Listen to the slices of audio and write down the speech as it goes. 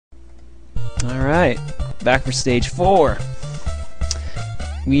Alright, back for stage 4.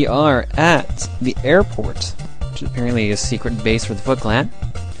 We are at the airport, which apparently is a secret base for the Foot Clan.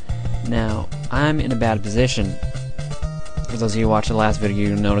 Now, I'm in a bad position. For those of you who watched the last video,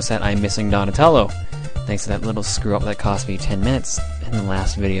 you'll notice that I'm missing Donatello, thanks to that little screw-up that cost me 10 minutes in the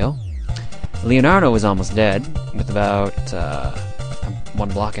last video. Leonardo was almost dead, with about 1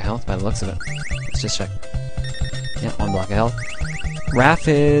 block of health by the looks of it. Let's just check. Yeah, 1 block of health. Raph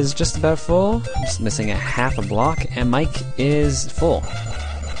is just about full, just missing a half a block, and Mike is full.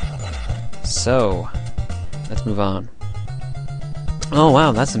 So, let's move on. Oh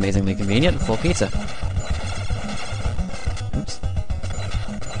wow, that's amazingly convenient. Full pizza. Oops.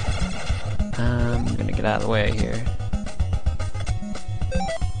 I'm gonna get out of the way here.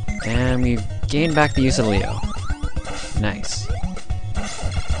 And we've gained back the use of Leo. Nice.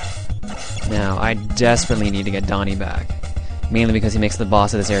 Now, I desperately need to get Donnie back. Mainly because he makes the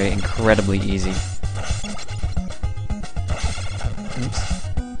boss of this area incredibly easy.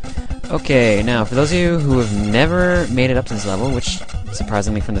 Oops. Okay, now, for those of you who have never made it up to this level, which,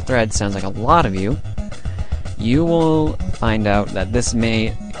 surprisingly from the thread, sounds like a lot of you, you will find out that this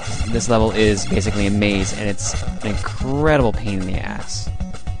level is basically a maze, and it's an incredible pain in the ass.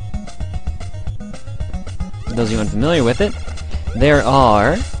 For those of you unfamiliar with it, there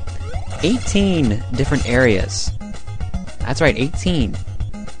are 18 different areas. That's right, 18.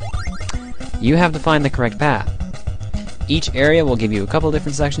 You have to find the correct path. Each area will give you a couple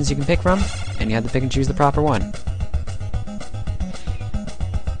different sections you can pick from, and you have to pick and choose the proper one.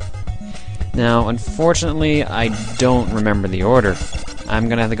 Now, unfortunately, I don't remember the order. I'm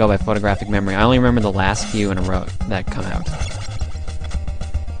gonna have to go by photographic memory. I only remember the last few in a row that come out.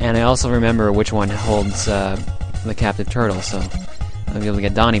 And I also remember which one holds the captive turtle, so I'll be able to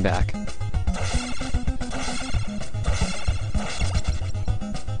get Donnie back.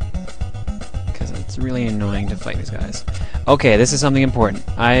 It's really annoying to fight these guys. Okay, this is something important.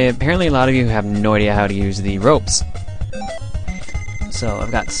 Apparently a lot of you have no idea how to use the ropes. So I've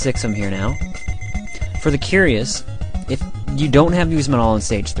got 6 of them here now. For the curious, if you don't have to use them at all in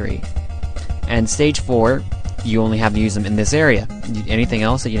stage 3, and stage 4, you only have to use them in this area. Anything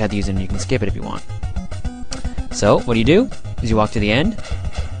else that you have to use them, you can skip it if you want. So what do? Is you walk to the end,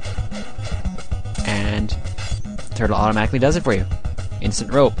 and the turtle automatically does it for you.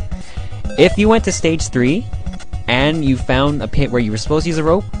 Instant rope. If you went to stage 3 and you found a pit where you were supposed to use a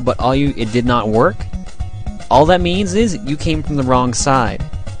rope, but it did not work, all that means is you came from the wrong side.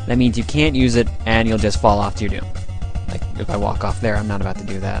 That means you can't use it and you'll just fall off to your doom. Like, if I walk off there, I'm not about to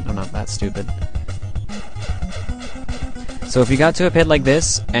do that. I'm not that stupid. So if you got to a pit like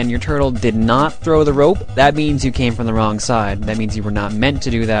this and your turtle did not throw the rope, that means you came from the wrong side. That means you were not meant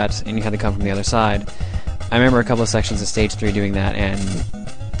to do that and you had to come from the other side. I remember a couple of sections of stage 3 doing that and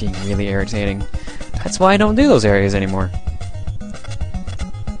being really irritating. That's why I don't do those areas anymore.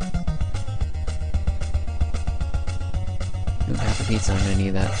 Ooh, half a pizza, I'm gonna need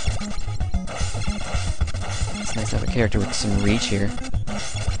that. It's nice to have a character with some reach here.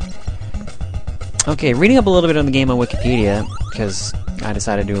 Okay, reading up a little bit on the game on Wikipedia, because I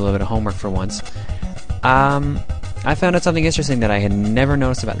decided to do a little bit of homework for once. I found out something interesting that I had never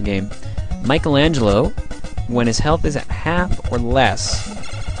noticed about the game. Michelangelo, when his health is at half or less,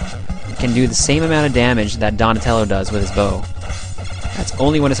 can do the same amount of damage that Donatello does with his bow. That's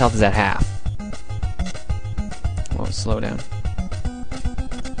only when his health is at half. Whoa, slow down.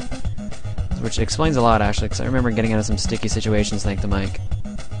 Which explains a lot, actually, because I remember getting out of some sticky situations thanks to Mike.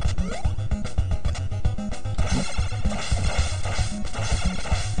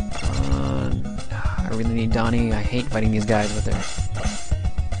 I really need Donnie. I hate fighting these guys with their...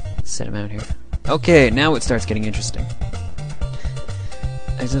 Sit him out here. Okay, now it starts getting interesting.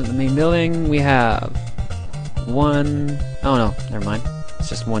 Exit the main building, we have 1... Oh no, never mind. It's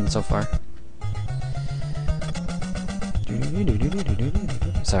just 1 so far.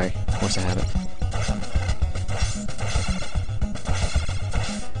 Sorry, of course I have it.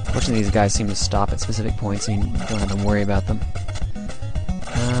 Fortunately, these guys seem to stop at specific points so you don't have to worry about them.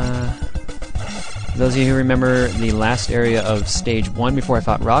 Those of you who remember the last area of stage 1 before I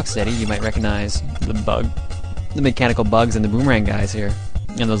fought Rocksteady, you might recognize the mechanical bugs and the boomerang guys here.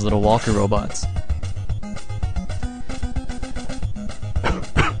 And those little walker robots.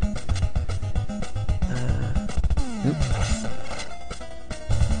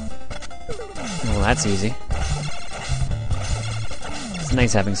 Well, that's easy. It's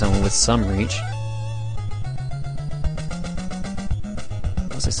nice having someone with some reach.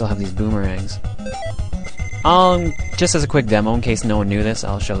 Plus, I still have these boomerangs. Just as a quick demo, in case no one knew this,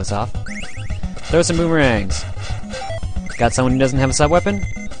 I'll show this off. Throw some boomerangs. Got someone who doesn't have a sub-weapon?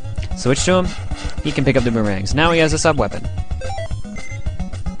 Switch to him. He can pick up the boomerangs. Now he has a sub-weapon.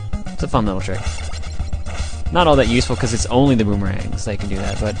 It's a fun little trick. Not all that useful because it's only the boomerangs that can do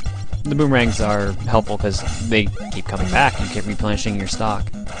that, but the boomerangs are helpful because they keep coming back and you keep replenishing your stock.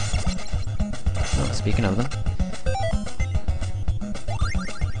 Oh, speaking of them.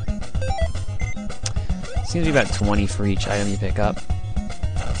 Seems to be about 20 for each item you pick up.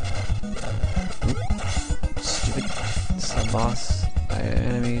 Oop. Stupid sub-boss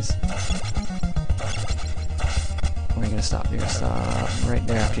enemies. Where are you gonna stop? You're gonna stop right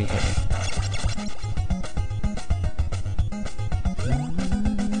there after you hit me.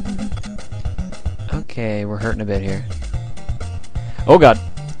 Okay, we're hurting a bit here. Oh god!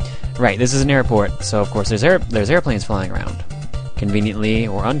 Right, this is an airport, so of course there's airplanes flying around. Conveniently,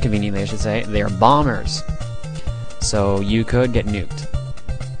 or inconveniently I should say, they are bombers. So you could get nuked.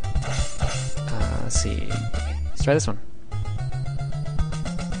 Let's see. Let's try this one.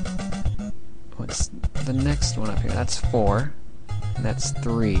 What's the next one up here? That's 4. And that's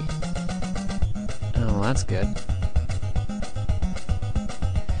 3. Oh, well, that's good.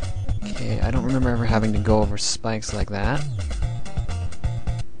 Okay, I don't remember ever having to go over spikes like that.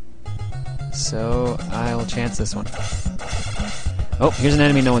 So I'll chance this one. Oh, here's an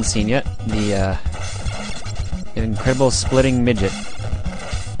enemy no one's seen yet. The an incredible splitting midget,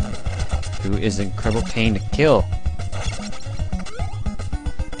 who is an incredible pain to kill.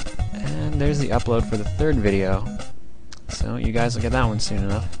 And there's the upload for the 3rd video. So you guys will get that one soon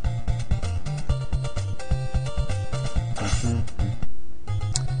enough.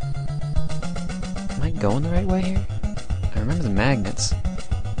 Am I going the right way here? I remember the magnets.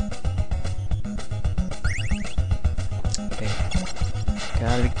 Okay.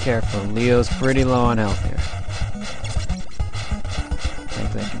 Gotta be careful. Leo's pretty low on health here.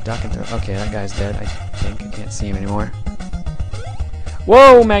 I can duck and throw. Okay, that guy's dead. I think I can't see him anymore.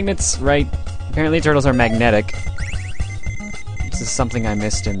 Whoa, magnets! Right. Apparently turtles are magnetic. This is something I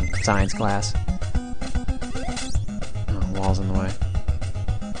missed in science class. Oh, wall's in the way.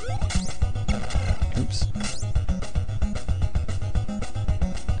 Oops.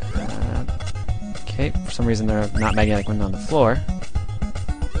 Okay, for some reason they're not magnetic when on the floor.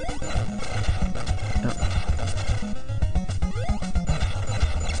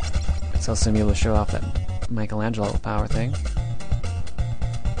 It's also be able to show off that Michelangelo power thing.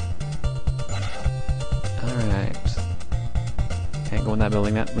 Alright. Can't go in that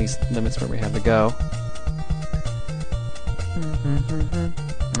building, that at least limits where we have to go.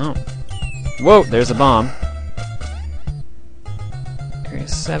 Oh. Whoa, there's a bomb. Area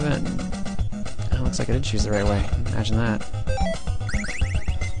 7. Oh, looks like I did choose the right way. Imagine that.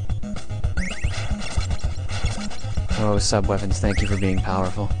 Oh, sub-weapons, thank you for being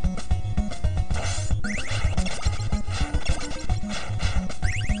powerful.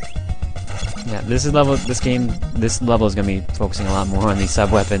 Yeah, this level is going to be focusing a lot more on these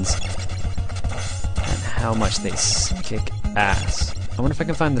sub-weapons and how much they kick ass. I wonder if I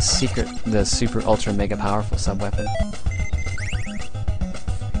can find the super ultra mega powerful sub-weapon.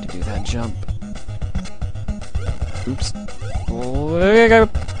 To do that jump. Oops.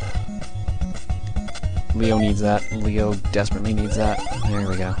 Leo needs that. Leo desperately needs that. There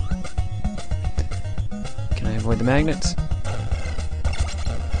we go. Can I avoid the magnets?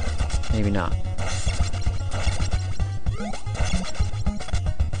 Maybe not.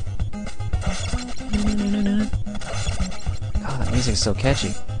 Oh, that music's so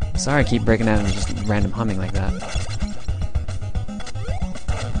catchy. Sorry I keep breaking out into just random humming like that.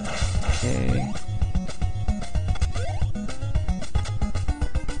 Okay.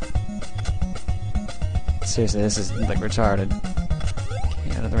 Seriously, this is like retarded.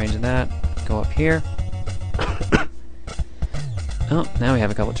 Okay, out of the range of that. Go up here. Oh, now we have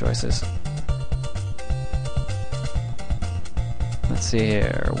a couple choices. Let's see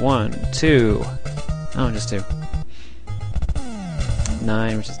here. 1, 2. Oh, just 2.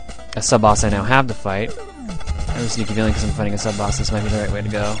 9, which is a sub-boss I now have to fight. I have a sneaky feeling because I'm fighting a sub-boss, this might be the right way to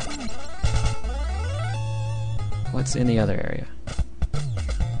go. What's in the other area?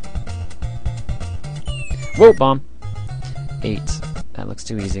 Whoa, bomb! 8. That looks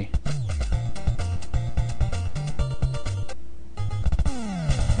too easy.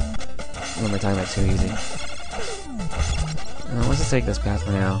 What am I talking about too easy? Let's just take this path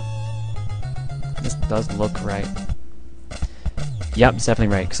for now. This does look right. Yep, it's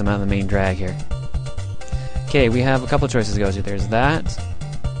definitely right, because I'm out of the main drag here. Okay, we have a couple of choices to go to. There's that.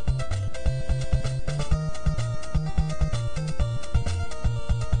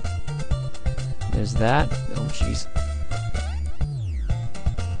 There's that. Oh, jeez.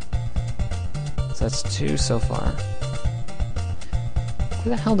 So that's 2 so far.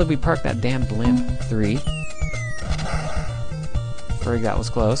 Where the hell did we park that damn blimp? 3. Frig, that was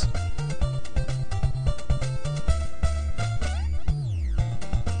close.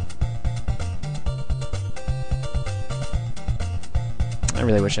 I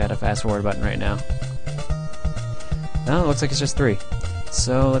really wish I had a fast forward button right now. No, it looks like it's just 3.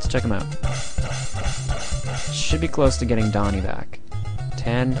 So let's check them out. Should be close to getting Donnie back.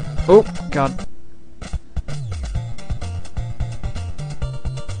 10. Oh, God.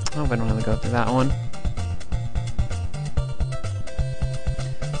 I hope I don't have to go through that one.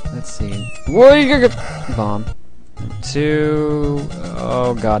 Let's see. Whoa, you gotta get bomb. 2.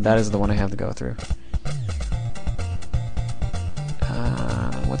 Oh, God, that is the one I have to go through.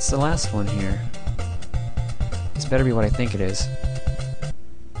 What's the last one here? This better be what I think it is.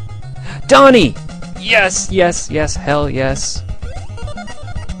 Donnie! Yes, yes, yes, hell yes.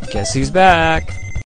 Guess who's back?